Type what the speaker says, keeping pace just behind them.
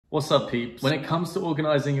What's up, peeps? When it comes to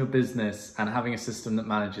organizing your business and having a system that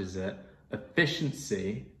manages it,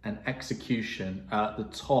 efficiency and execution are at the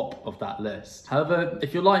top of that list. However,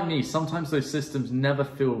 if you're like me, sometimes those systems never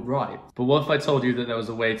feel right. But what if I told you that there was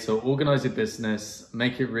a way to organize your business,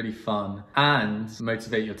 make it really fun, and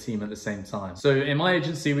motivate your team at the same time? So in my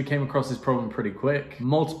agency, we came across this problem pretty quick.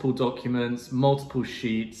 Multiple documents, multiple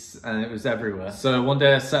sheets, and it was everywhere. So one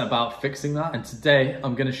day I set about fixing that. And today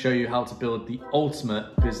I'm gonna show you how to build the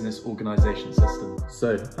ultimate business organization system.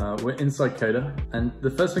 So we're inside Coda. And the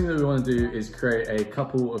first thing that we wanna do is create a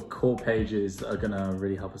couple of core pages that are gonna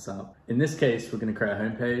really help us out. In this case, we're gonna create a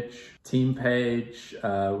home page, team page.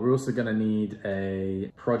 We're also gonna need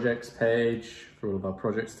a projects page for all of our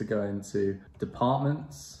projects to go into,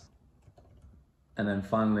 departments, and then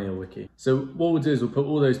finally a wiki. So what we'll do is we'll put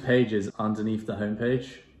all those pages underneath the home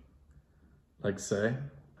page, like so.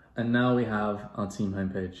 And now we have our team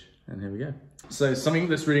homepage, and here we go. So something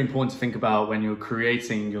that's really important to think about when you're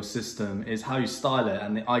creating your system is how you style it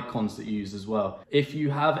and the icons that you use as well. If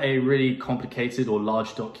you have a really complicated or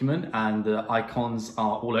large document and the icons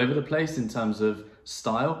are all over the place in terms of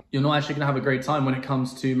style, you're not actually gonna have a great time when it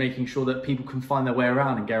comes to making sure that people can find their way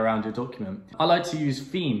around and get around your document. I like to use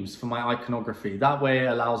themes for my iconography. That way it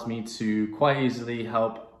allows me to quite easily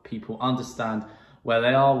help people understand where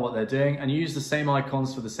they are, what they're doing, and use the same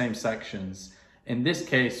icons for the same sections. In this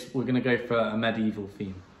case, we're gonna go for a medieval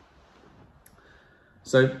theme.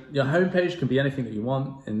 So your homepage can be anything that you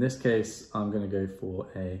want. In this case, I'm gonna go for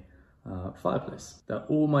a fireplace that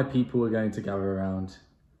all my people are going to gather around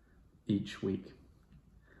each week.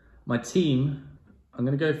 My team, I'm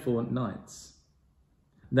gonna go for knights.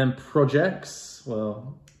 Then projects,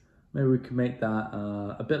 well, maybe we can make that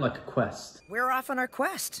a bit like a quest. We're off on our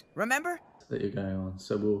quest, remember? That you're going on.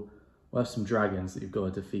 So we'll have some dragons that you've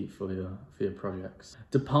got to defeat for your projects.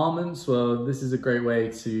 Departments, well, this is a great way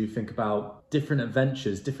to think about different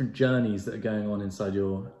adventures, different journeys that are going on inside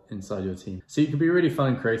your team. So you can be really fun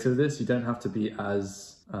and creative with this. You don't have to be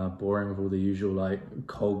as boring with all the usual like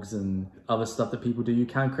cogs and other stuff that people do. You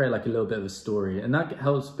can create like a little bit of a story, and that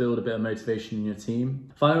helps build a bit of motivation in your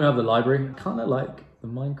team. Finally, we have the library, kind of like the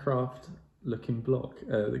Minecraft looking block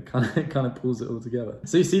that kind of pulls it all together.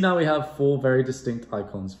 So you see now we have 4 very distinct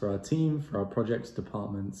icons for our team, for our projects,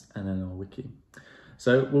 departments, and then our wiki.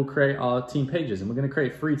 So we'll create our team pages, and we're going to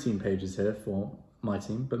create 3 team pages here for my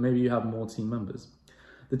team, but maybe you have more team members.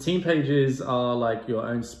 The team pages are like your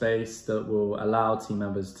own space that will allow team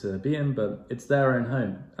members to be in, but it's their own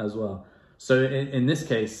home as well. So in this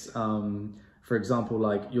case, for example,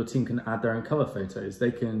 like your team can add their own cover photos.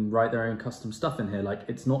 They can write their own custom stuff in here. Like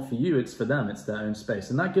it's not for you, it's for them. It's their own space.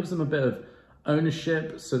 And that gives them a bit of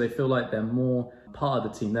ownership, so they feel like they're more part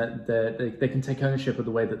of the team. They can take ownership of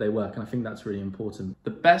the way that they work. And I think that's really important.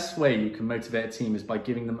 The best way you can motivate a team is by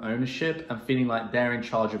giving them ownership and feeling like they're in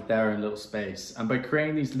charge of their own little space. And by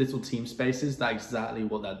creating these little team spaces, that's exactly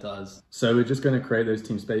what that does. So we're just going to create those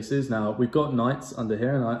team spaces. Now we've got knights under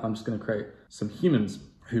here, and I'm just going to create some humans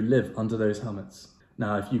who live under those helmets.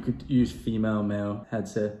 Now, if you could use female, male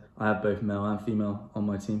heads here, I have both male and female on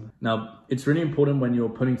my team. Now, it's really important when you're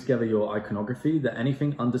putting together your iconography that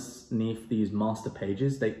anything underneath these master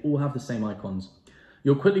pages, they all have the same icons.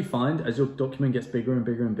 You'll quickly find as your document gets bigger and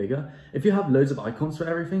bigger and bigger, if you have loads of icons for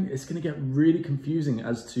everything, it's gonna get really confusing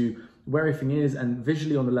as to where everything is, and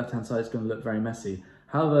visually on the left-hand side, it's gonna look very messy.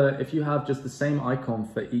 However, if you have just the same icon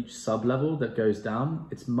for each sub-level that goes down,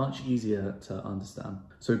 it's much easier to understand.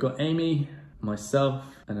 So we've got Amy, myself,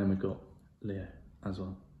 and then we've got Leo as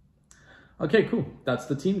well. Okay, cool, that's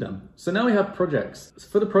the team done. So now we have projects.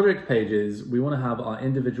 For the project pages, we wanna have our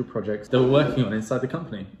individual projects that we're working on inside the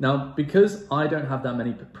company. Now, because I don't have that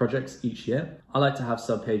many projects each year, I like to have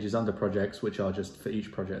sub-pages under projects, which are just for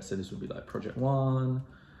each project. So this would be like project 1,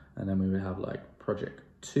 and then we would have like project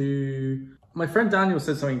 2. My friend Daniel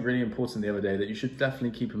said something really important the other day that you should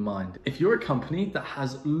definitely keep in mind. If you're a company that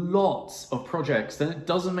has lots of projects, then it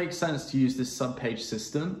doesn't make sense to use this sub-page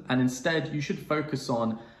system. And instead, you should focus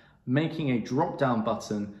on making a drop-down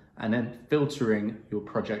button and then filtering your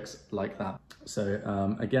projects like that. So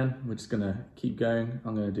again, we're just gonna keep going.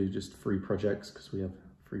 I'm gonna do just 3 projects because we have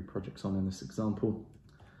 3 projects on in this example,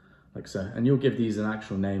 like so. And you'll give these an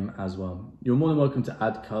actual name as well. You're more than welcome to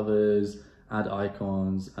add covers, add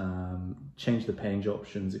icons, change the page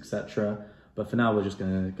options, etc. But for now, we're just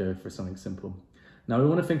gonna go for something simple. Now we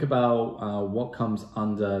wanna think about what comes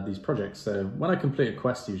under these projects. So when I complete a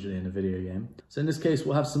quest, usually in a video game, so in this case,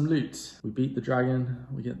 we'll have some loot. We beat the dragon,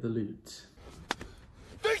 we get the loot.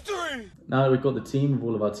 Victory! Now that we've got the team with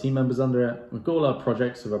all of our team members under it, we've got all our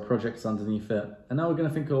projects with our projects underneath it, and now we're gonna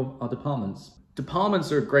think of our departments.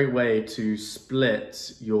 Departments are a great way to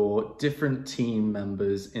split your different team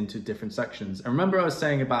members into different sections. And remember I was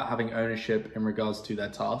saying about having ownership in regards to their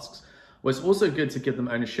tasks? Well, it's also good to give them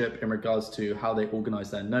ownership in regards to how they organize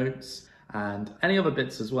their notes and any other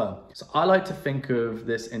bits as well. So I like to think of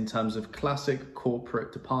this in terms of classic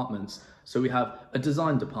corporate departments. So we have a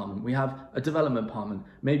design department, we have a development department,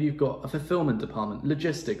 maybe you've got a fulfillment department,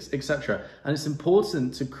 logistics, etc. And it's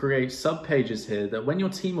important to create subpages here that when your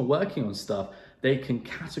team are working on stuff, they can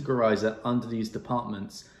categorize it under these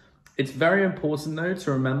departments. It's very important though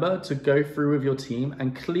to remember to go through with your team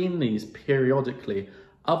and clean these periodically.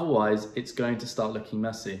 Otherwise, it's going to start looking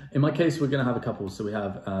messy. In my case, we're going to have a couple. So we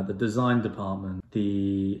have the design department,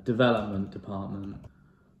 the development department,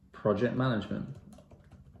 project management.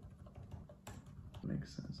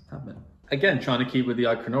 Makes sense. Admin. Again, trying to keep with the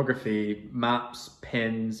iconography, maps,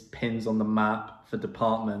 pins on the map for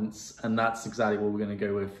departments. And that's exactly what we're going to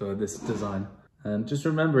go with for this design. And just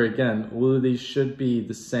remember again, all of these should be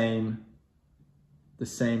the same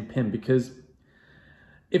pin, because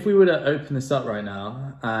if we were to open this up right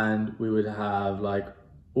now and we would have like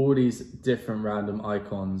all these different random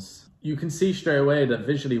icons, you can see straight away that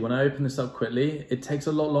visually when I open this up quickly, it takes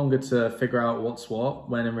a lot longer to figure out what's what,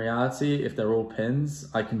 when in reality, if they're all pins,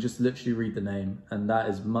 I can just literally read the name, and that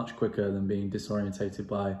is much quicker than being disorientated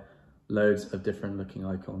by loads of different looking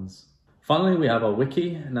icons. Finally, we have our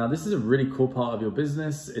wiki. Now, this is a really cool part of your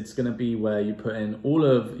business. It's going to be where you put in all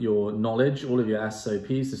of your knowledge, all of your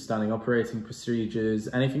SOPs, the standing operating procedures,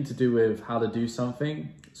 anything to do with how to do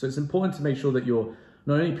something. So it's important to make sure that you're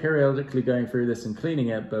not only periodically going through this and cleaning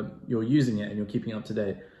it, but you're using it and you're keeping up to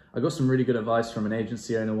date. I got some really good advice from an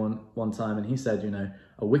agency owner one time, and he said, you know,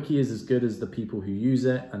 a wiki is as good as the people who use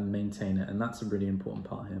it and maintain it. And that's a really important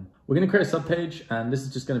part here. We're going to create a subpage, and this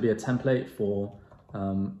is just going to be a template for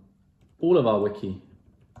all of our wiki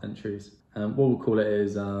entries. What we'll call it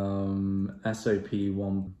is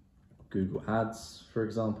SOP1 Google Ads, for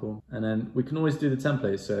example. And then we can always do the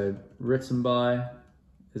template. So written by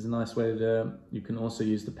is a nice way to do it. You can also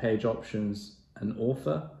use the page options and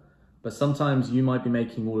author, but sometimes you might be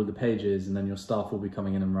making all of the pages and then your staff will be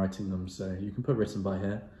coming in and writing them. So you can put written by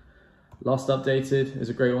here. Last updated is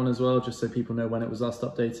a great one as well, just so people know when it was last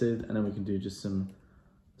updated. And then we can do just some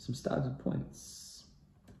standard points.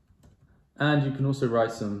 And you can also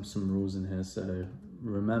write some rules in here. So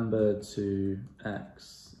remember to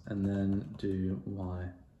X and then do Y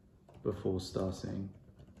before starting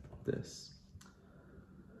this.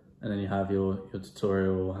 And then you have your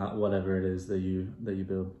tutorial, whatever it is that you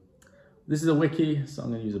build. This is a wiki, so I'm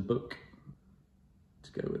going to use a book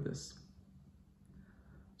to go with this.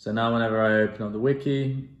 So now whenever I open up the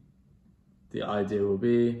wiki, the idea will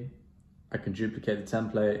be I can duplicate the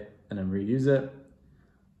template and then reuse it.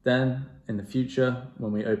 Then in the future,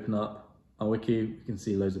 when we open up our wiki, we can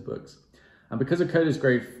see loads of books. And because of Coda's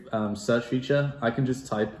great search feature, I can just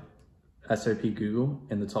type SOP Google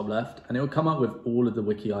in the top left, and it will come up with all of the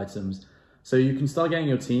wiki items. So you can start getting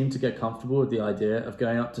your team to get comfortable with the idea of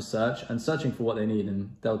going up to search and searching for what they need,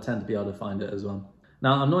 and they'll tend to be able to find it as well.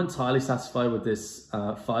 Now, I'm not entirely satisfied with this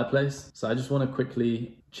fireplace, so I just want to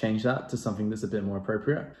quickly change that to something that's a bit more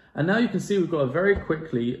appropriate. And now you can see we've got a very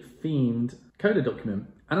quickly themed Coda document.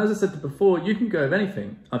 And as I said before, you can go with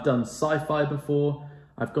anything. I've done sci-fi before.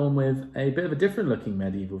 I've gone with a bit of a different looking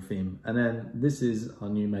medieval theme. And then this is our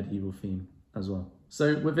new medieval theme as well.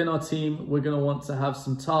 So within our team, we're going to want to have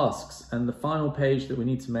some tasks. And the final page that we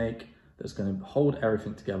need to make that's going to hold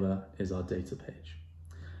everything together is our data page.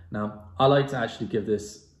 Now, I like to actually give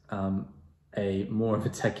this a more of a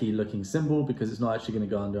techie looking symbol because it's not actually going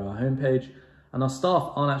to go under our homepage. And our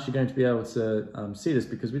staff aren't actually going to be able to see this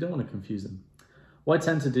because we don't want to confuse them. What I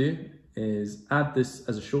tend to do is add this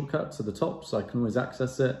as a shortcut to the top so I can always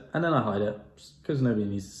access it, and then I hide it because nobody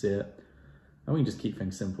needs to see it. And we can just keep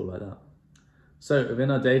things simple like that. So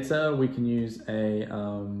within our data, we can use a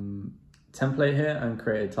template here and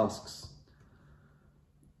create tasks.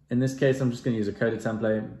 In this case, I'm just going to use a Coda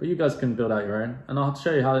template, but you guys can build out your own. And I'll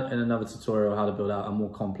show you how in another tutorial how to build out a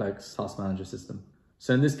more complex task manager system.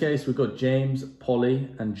 So in this case, we've got James, Polly,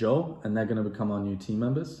 and Joel, and they're going to become our new team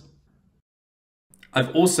members.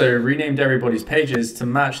 I've also renamed everybody's pages to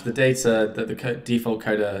match the data that the default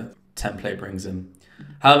Coda template brings in.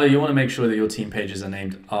 However, you want to make sure that your team pages are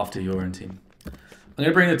named after your own team. I'm going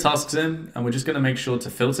to bring the tasks in, and we're just going to make sure to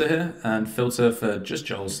filter here and filter for just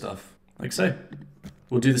Joel's stuff, like so.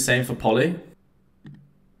 We'll do the same for Polly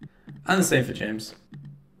and the same for James.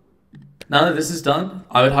 Now that this is done,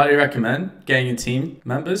 I would highly recommend getting your team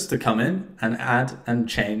members to come in and add and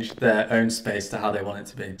change their own space to how they want it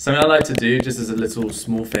to be. Something I like to do, just as a little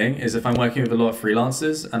small thing, is if I'm working with a lot of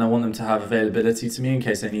freelancers and I want them to have availability to me in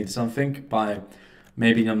case they need something by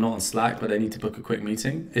maybe I'm not on Slack, but they need to book a quick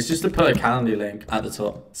meeting. It's just to put a calendar link at the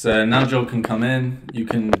top. So now Joel can come in, you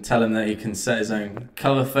can tell him that he can set his own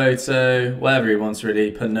cover photo, whatever he wants really,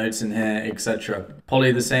 put notes in here, etc.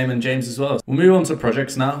 Polly the same and James as well. We'll move on to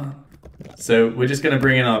projects now. So we're just gonna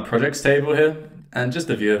bring in our projects table here and just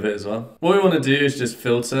a view of it as well. What we wanna do is just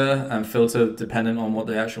filter and filter dependent on what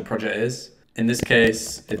the actual project is. In this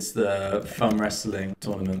case, it's the Fun Wrestling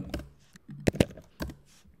Tournament.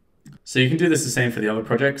 So you can do this the same for the other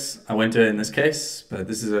projects. I won't do it in this case, but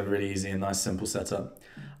this is a really easy and nice simple setup.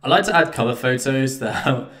 I like to add cover photos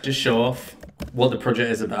that just show off what the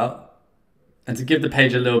project is about and to give the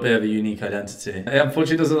page a little bit of a unique identity. It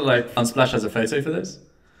unfortunately doesn't look like Unsplash has a photo for this.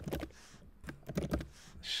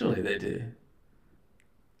 Surely they do.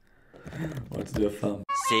 I want to do a thumb.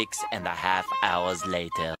 6.5 hours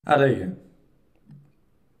later. Ah, there you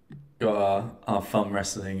go. Got our Fun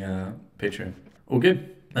Wrestling picture. All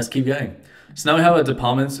good. Let's keep going. So now we have our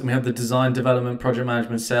departments and we have the design, development, project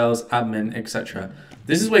management, sales, admin, etc.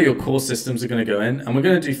 This is where your core systems are going to go in, and we're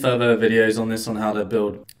going to do further videos on this on how to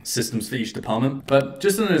build systems for each department. But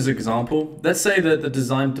just as an example, let's say that the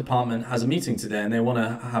design department has a meeting today and they want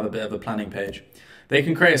to have a bit of a planning page. They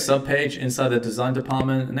can create a subpage inside the design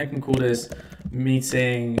department and they can call this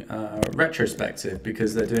meeting retrospective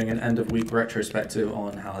because they're doing an end of week retrospective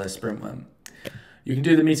on how their sprint went. You can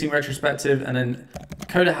do the meeting retrospective, and then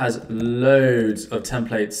Coda has loads of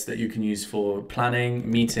templates that you can use for planning,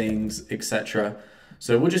 meetings, etc.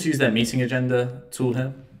 So we'll just use their meeting agenda tool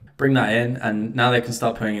here. Bring that in, and now they can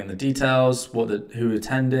start putting in the details, who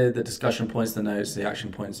attended, the discussion points, the notes, the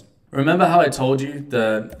action points. Remember how I told you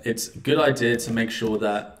that it's a good idea to make sure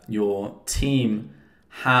that your team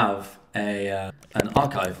have an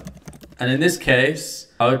archive. And in this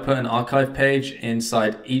case, I would put an archive page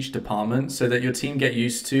inside each department so that your team get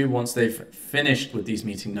used to, once they've finished with these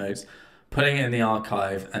meeting notes, putting it in the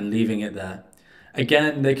archive and leaving it there.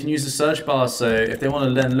 Again, they can use the search bar, so if they want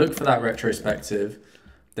to then look for that retrospective,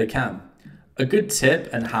 they can. A good tip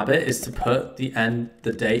and habit is to put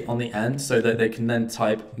the date on the end so that they can then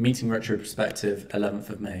type meeting retrospective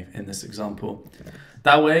 11th of May in this example.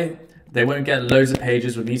 That way, they won't get loads of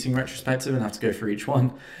pages with meeting retrospective and have to go through each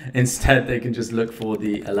one. Instead, they can just look for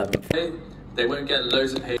the 11th. They won't get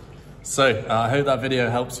loads of pages. So I hope that video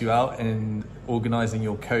helps you out in organizing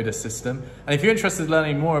your Coda system. And if you're interested in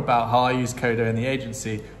learning more about how I use Coda in the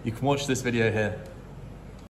agency, you can watch this video here.